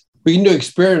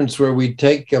experiments where we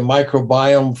take a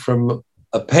microbiome from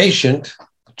a patient,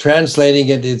 translating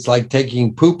it. It's like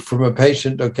taking poop from a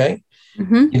patient, okay?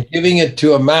 Mm-hmm. And giving it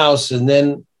to a mouse, and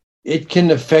then it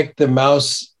can affect the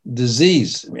mouse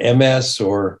disease, MS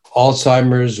or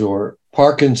Alzheimer's or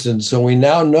Parkinson's. So we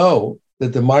now know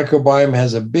that the microbiome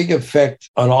has a big effect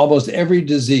on almost every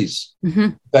disease. Mm-hmm.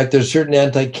 In fact, there's certain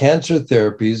anti-cancer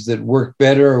therapies that work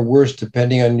better or worse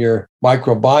depending on your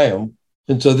microbiome.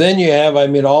 And so then you have,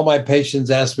 all my patients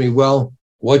ask me, well,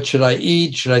 what should I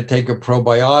eat? Should I take a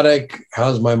probiotic?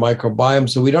 How's my microbiome?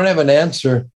 So we don't have an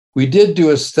answer. We did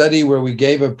do a study where we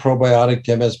gave a probiotic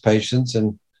to MS patients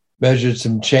and measured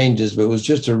some changes, but it was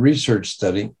just a research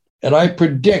study. And I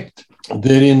predict that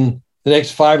in the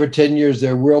next 5 or 10 years,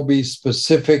 there will be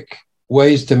specific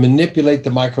ways to manipulate the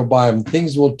microbiome.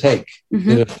 Things will take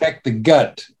that affect the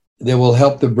gut that will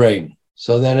help the brain.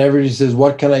 So then everybody says,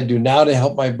 what can I do now to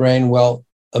help my brain? Well,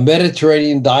 a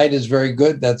Mediterranean diet is very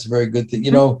good. That's a very good thing.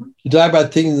 You talk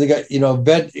about things that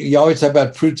got, you always talk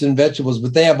about fruits and vegetables,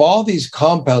 but they have all these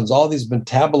compounds, all these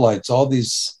metabolites, all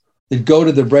these that go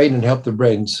to the brain and help the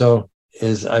brain. So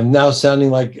I'm now sounding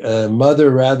like a mother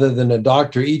rather than a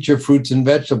doctor. Eat your fruits and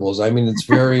vegetables. It's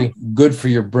very good for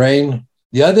your brain.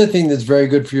 The other thing that's very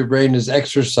good for your brain is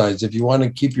exercise. If you want to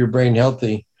keep your brain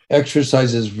healthy,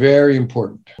 exercise is very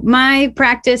important. My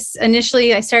practice,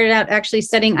 initially, I started out actually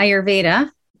studying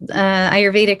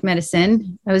Ayurvedic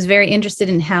medicine. I was very interested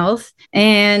in health.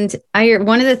 And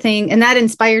one of the things, and that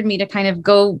inspired me to kind of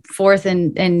go forth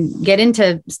and get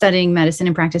into studying medicine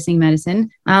and practicing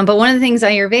medicine. But one of the things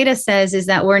Ayurveda says is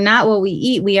that we're not what we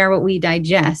eat, we are what we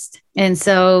digest. And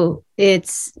so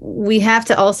we have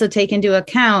to also take into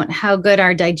account how good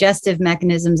our digestive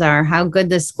mechanisms are, how good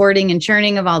the squirting and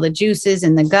churning of all the juices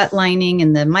and the gut lining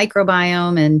and the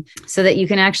microbiome, and so that you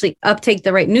can actually uptake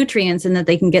the right nutrients and that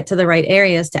they can get to the right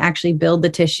areas to actually build the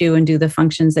tissue and do the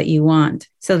functions that you want.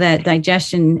 So that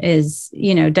digestion is,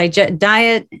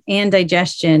 diet and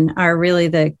digestion are really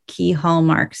the key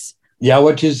hallmarks. Yeah,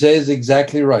 what you say is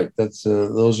exactly right.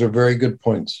 Those are very good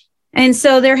points. And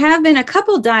so there have been a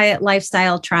couple diet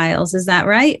lifestyle trials. Is that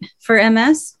right for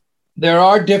MS? There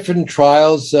are different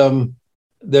trials.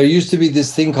 There used to be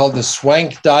this thing called the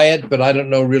Swank diet, but I don't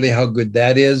know really how good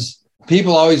that is.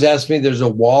 People always ask me, there's a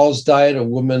Wahls diet, a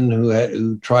woman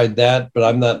who tried that, but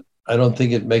I don't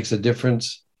think it makes a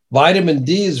difference. Vitamin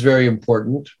D is very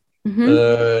important. Mm-hmm.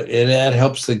 And that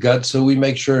helps the gut. So we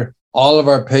make sure all of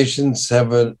our patients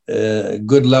have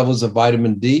good levels of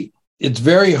vitamin D. It's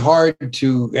very hard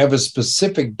to have a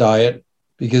specific diet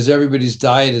because everybody's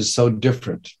diet is so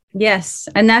different. Yes.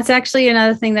 And that's actually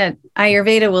another thing that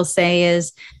Ayurveda will say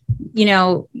is,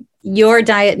 your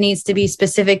diet needs to be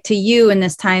specific to you in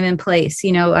this time and place.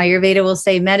 Ayurveda will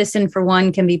say medicine for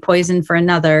one can be poison for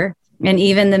another. And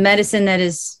even the medicine that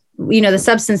is, the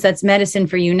substance that's medicine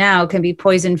for you now can be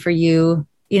poison for you,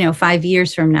 5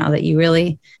 years from now that you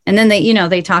really, and then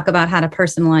they talk about how to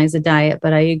personalize a diet,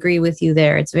 but I agree with you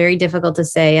there. It's very difficult to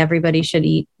say everybody should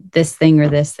eat this thing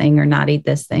or not eat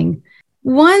this thing.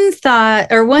 One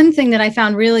thought or one thing that I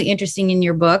found really interesting in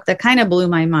your book that kind of blew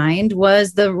my mind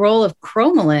was the role of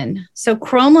cromolyn. So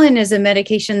cromolyn is a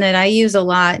medication that I use a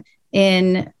lot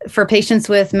for patients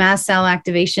with mast cell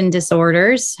activation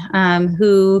disorders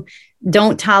who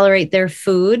don't tolerate their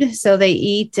food. So they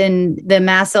eat and the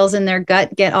mast cells in their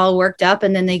gut get all worked up,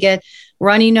 and then they get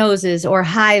runny noses or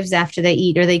hives after they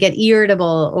eat, or they get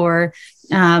irritable, or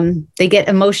they get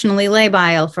emotionally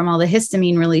labile from all the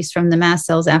histamine released from the mast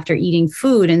cells after eating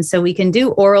food. And so we can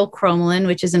do oral cromolyn,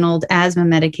 which is an old asthma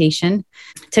medication,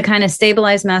 to kind of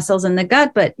stabilize mast cells in the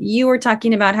gut. But you were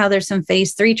talking about how there's some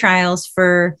phase 3 trials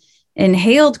for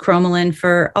inhaled cromolyn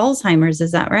for Alzheimer's.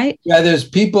 Is that right? Yeah, there's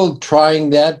people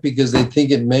trying that because they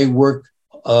think it may work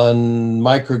on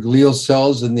microglial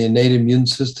cells in the innate immune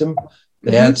system.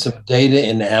 They had some data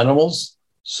in animals.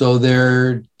 So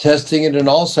they're testing it in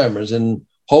Alzheimer's, and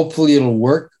hopefully it'll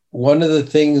work. One of the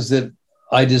things that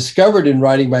I discovered in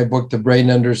writing my book, The Brain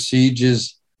Under Siege,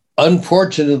 is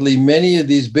unfortunately, many of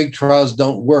these big trials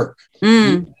don't work.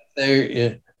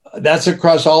 That's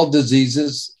across all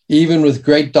diseases, even with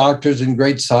great doctors and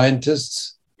great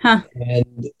scientists.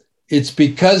 And it's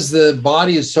because the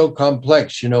body is so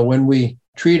complex. You know, when we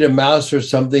treat a mouse or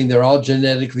something, they're all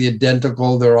genetically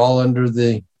identical. They're all under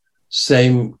the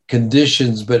same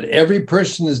conditions, but every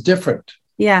person is different.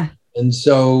 Yeah. And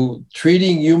so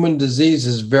treating human disease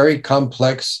is very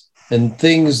complex, and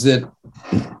things that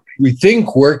we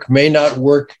think work may not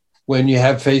work when you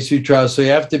have phase 3 trials. So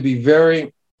you have to be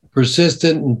very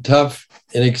persistent and tough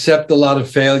and accept a lot of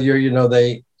failure. You know,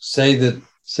 they say that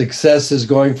success is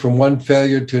going from one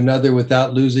failure to another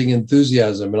without losing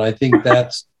enthusiasm. And I think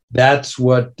that's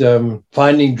what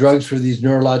finding drugs for these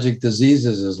neurologic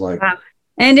diseases is like. Wow.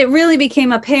 And it really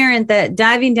became apparent that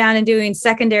diving down and doing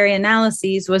secondary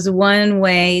analyses was one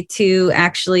way to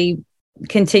actually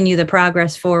continue the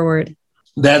progress forward.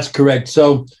 That's correct.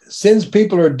 So since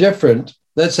people are different,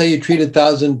 let's say you treat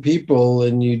 1,000 people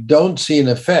and you don't see an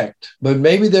effect, but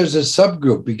maybe there's a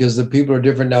subgroup because the people are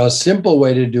different. Now, a simple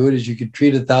way to do it is you could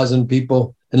treat 1,000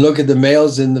 people and look at the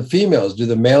males and the females. Do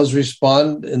the males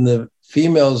respond and the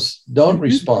females don't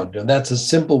respond? And that's a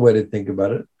simple way to think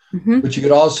about it. But you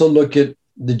could also look at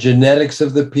the genetics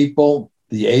of the people,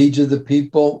 the age of the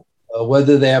people,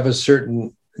 whether they have a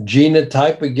certain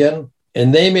genotype again,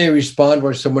 and they may respond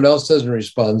where someone else doesn't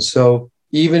respond. So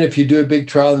even if you do a big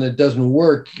trial and it doesn't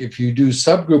work, if you do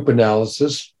subgroup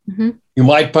analysis, you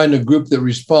might find a group that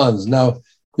responds. Now,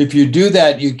 if you do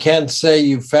that, you can't say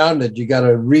you found it. You got to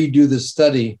redo the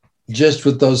study just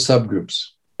with those subgroups.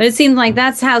 But it seems like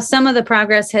that's how some of the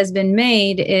progress has been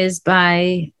made, is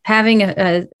by having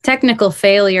a technical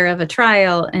failure of a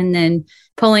trial and then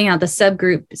pulling out the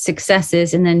subgroup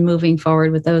successes and then moving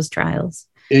forward with those trials.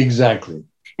 Exactly.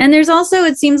 And there's also,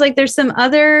 it seems like there's some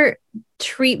other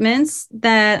treatments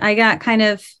that I got kind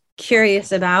of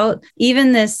curious about.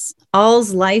 Even this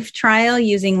All's Life trial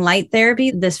using light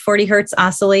therapy, this 40 hertz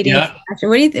oscillating. Yeah.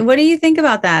 What do you think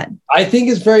about that? I think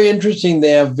it's very interesting.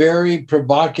 They have very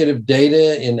provocative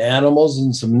data in animals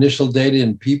and some initial data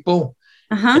in people.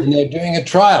 And they're doing a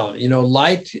trial. You know,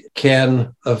 light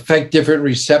can affect different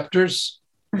receptors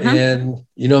and,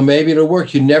 you know, maybe it'll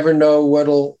work. You never know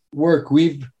what'll work.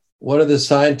 One of the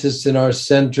scientists in our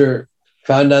center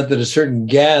found out that a certain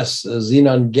gas, a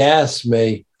xenon gas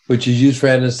which is used for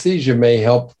anesthesia, may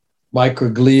help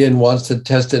microglia, and wants to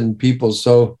test it in people.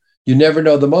 So you never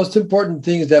know. The most important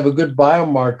thing is to have a good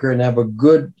biomarker and have a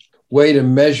good way to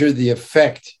measure the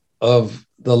effect of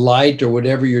the light or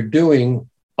whatever you're doing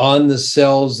on the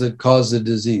cells that cause the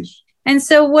disease. And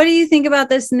so what do you think about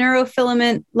this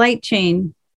neurofilament light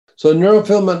chain? So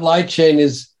neurofilament light chain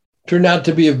turned out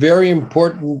to be a very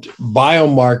important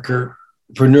biomarker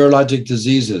for neurologic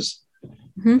diseases.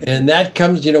 And that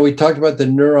comes, you know, we talked about the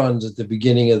neurons at the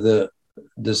beginning of the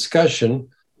discussion.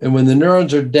 And when the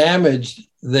neurons are damaged,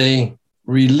 they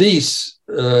release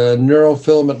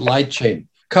neurofilament light chain.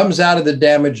 Comes out of the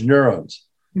damaged neurons.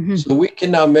 So we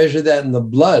can now measure that in the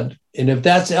blood. And if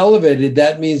that's elevated,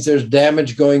 that means there's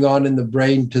damage going on in the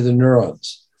brain to the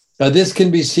neurons. Now, this can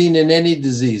be seen in any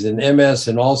disease, in MS,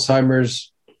 in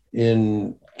Alzheimer's,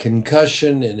 in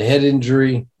concussion, in head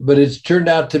injury, but it's turned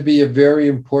out to be a very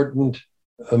important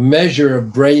measure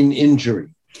of brain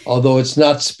injury, although it's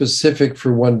not specific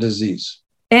for one disease.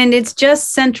 And it's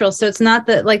just central. So it's not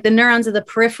that, like, the neurons of the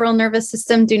peripheral nervous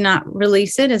system do not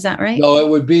release it. Is that right? No, it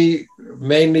would be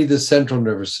mainly the central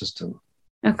nervous system.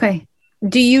 Okay.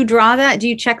 Do you draw that? Do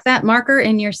you check that marker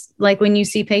in your, like, when you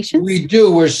see patients? We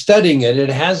do. We're studying it. It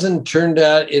hasn't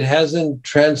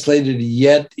translated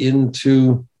yet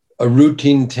into a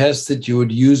routine test that you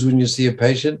would use when you see a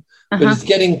patient, but it's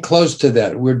getting close to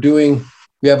that. We're doing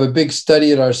We have a big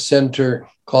study at our center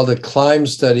called the CLIMB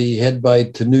study, headed by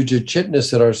Tanuja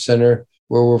Chitnis at our center,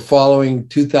 where we're following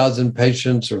 2,000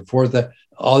 patients or 4,000,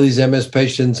 all these MS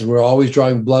patients, and we're always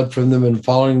drawing blood from them and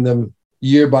following them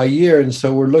year by year. And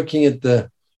so we're looking at the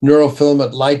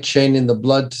neurofilament light chain in the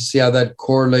blood to see how that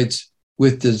correlates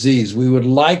with disease. We would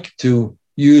like to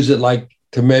use it like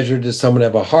to measure, does someone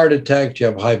have a heart attack? Do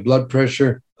you have high blood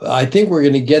pressure? I think we're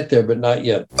going to get there, but not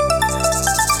yet.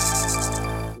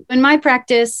 In my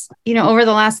practice, over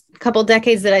the last couple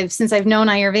decades since I've known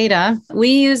Ayurveda, we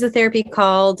use a therapy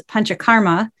called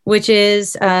Panchakarma, which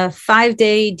is a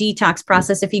 5-day detox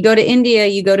process. If you go to India,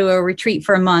 you go to a retreat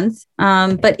for a month.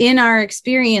 But in our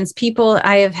experience,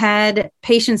 I have had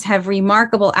patients have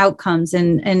remarkable outcomes.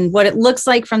 And what it looks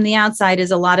like from the outside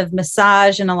is a lot of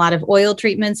massage and a lot of oil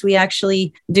treatments. We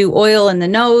actually do oil in the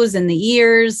nose and the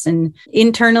ears. And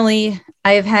internally,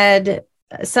 I have had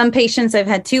some patients, I've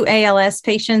had 2 ALS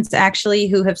patients actually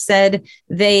who have said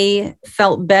they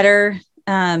felt better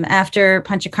after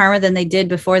Panchakarma than they did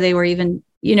before they were even,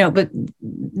 but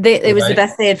it was the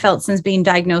best they had felt since being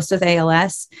diagnosed with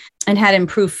ALS and had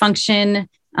improved function.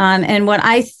 And what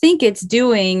I think it's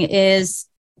doing is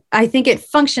I think it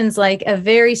functions like a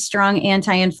very strong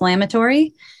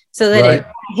anti-inflammatory so that it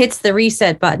hits the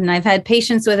reset button. I've had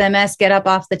patients with MS get up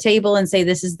off the table and say,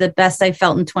 this is the best I've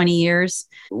felt in 20 years.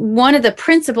 One of the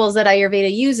principles that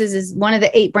Ayurveda uses is one of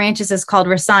the 8 branches is called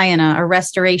Rasayana, or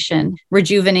restoration,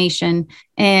 rejuvenation.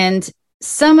 And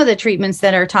some of the treatments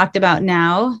that are talked about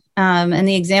now, and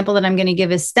the example that I'm going to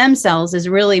give is stem cells, is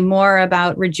really more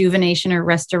about rejuvenation or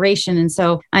restoration. And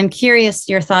so I'm curious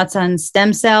your thoughts on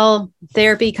stem cell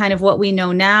therapy, kind of what we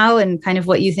know now and kind of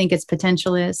what you think its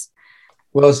potential is.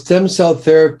 Well, stem cell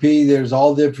therapy, there's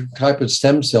all different types of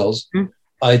stem cells. Mm-hmm.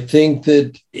 I think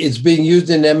that it's being used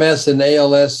in MS and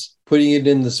ALS, putting it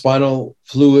in the spinal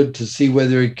fluid to see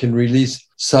whether it can release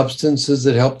substances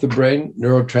that help the brain,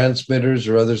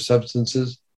 neurotransmitters or other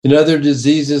substances. In other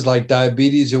diseases like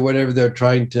diabetes or whatever, they're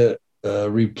trying to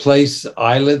replace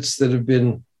islets that have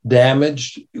been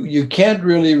damaged. You can't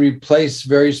really replace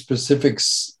very specific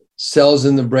cells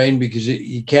in the brain because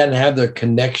you can't have their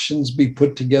connections be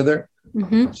put together.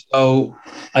 Mm-hmm. So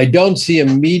I don't see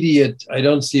immediate.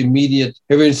 Everyone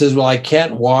says, well, I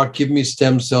can't walk. Give me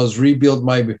stem cells, rebuild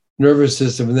my nervous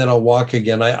system, and then I'll walk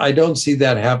again. I don't see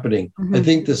that happening. Mm-hmm. I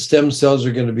think the stem cells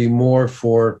are going to be more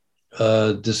for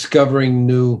discovering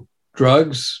new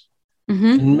drugs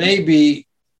and maybe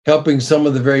helping some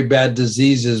of the very bad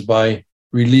diseases by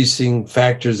releasing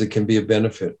factors that can be a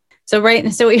benefit. So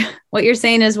what you're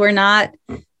saying is we're not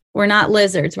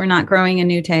lizards. We're not growing a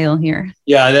new tail here.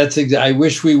 Yeah, I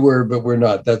wish we were, but we're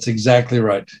not. That's exactly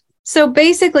right. So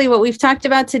basically what we've talked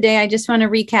about today, I just want to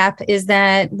recap, is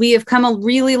that we have come a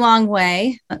really long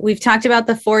way. We've talked about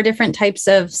the 4 different types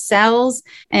of cells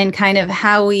and kind of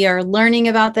how we are learning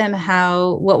about them,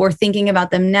 what we're thinking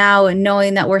about them now, and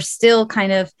knowing that we're still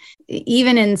kind of,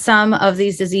 even in some of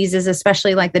these diseases,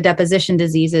 especially like the deposition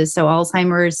diseases, so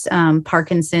Alzheimer's,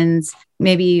 Parkinson's,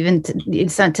 maybe even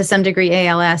to some degree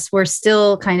ALS, we're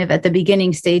still kind of at the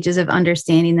beginning stages of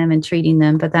understanding them and treating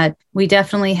them, but that we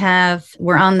definitely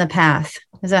we're on the path.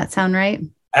 Does that sound right?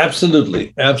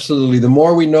 Absolutely. Absolutely. The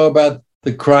more we know about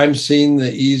the crime scene,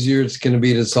 the easier it's going to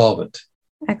be to solve it.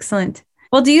 Excellent.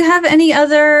 Well, do you have any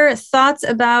other thoughts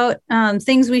about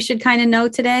things we should kind of know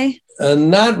today?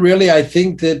 Not really. I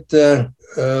think that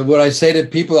what I say to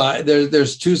people,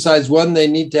 there's 2 sides. One, they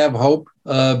need to have hope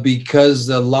because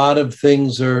a lot of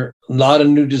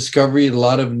new discovery, a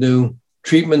lot of new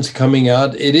treatments coming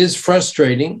out. It is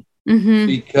frustrating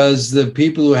because the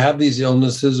people who have these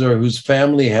illnesses or whose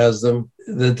family has them,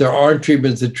 that there aren't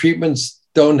treatments. The treatments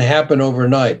don't happen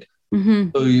overnight.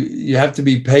 So you have to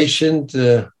be patient,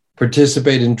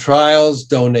 participate in trials,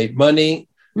 donate money,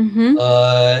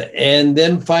 and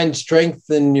then find strength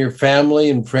in your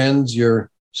family and friends, your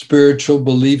spiritual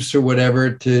beliefs or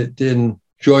whatever to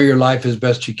enjoy your life as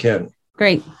best you can.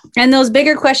 Great. And those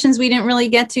bigger questions we didn't really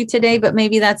get to today, but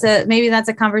maybe that's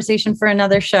a conversation for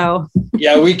another show.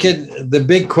 Yeah, the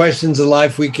big questions of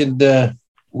life,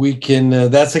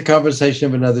 that's a conversation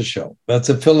of another show. That's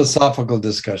a philosophical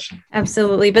discussion.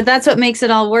 Absolutely. But that's what makes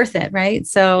it all worth it, right?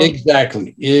 So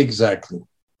Exactly.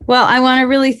 Well, I want to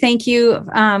really thank you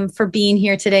for being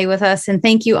here today with us. And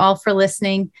thank you all for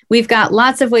listening. We've got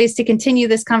lots of ways to continue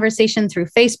this conversation through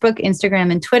Facebook,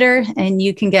 Instagram, and Twitter. And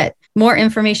you can get more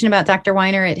information about Dr.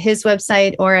 Weiner at his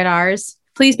website or at ours.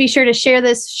 Please be sure to share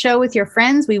this show with your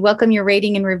friends. We welcome your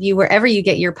rating and review wherever you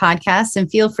get your podcasts, and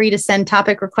feel free to send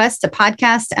topic requests to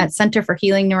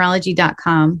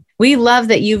podcast@centerforhealingneurology.com. We love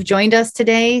that you've joined us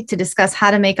today to discuss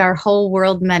how to make our whole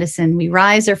world medicine. We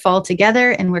rise or fall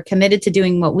together, and we're committed to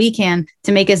doing what we can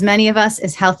to make as many of us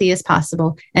as healthy as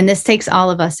possible. And this takes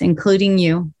all of us, including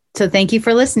you. So thank you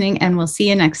for listening, and we'll see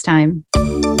you next time.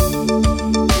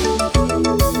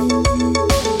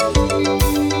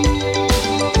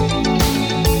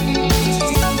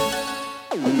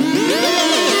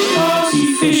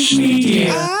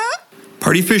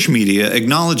 Partyfish Media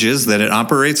acknowledges that it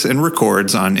operates and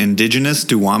records on indigenous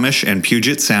Duwamish and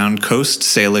Puget Sound Coast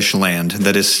Salish land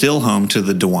that is still home to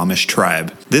the Duwamish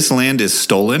tribe. This land is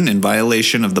stolen in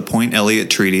violation of the Point Elliott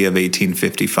Treaty of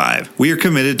 1855. We are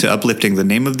committed to uplifting the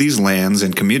name of these lands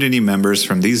and community members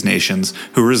from these nations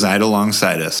who reside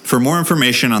alongside us. For more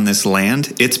information on this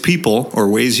land, its people, or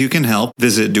ways you can help,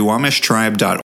 visit duwamishtribe.org.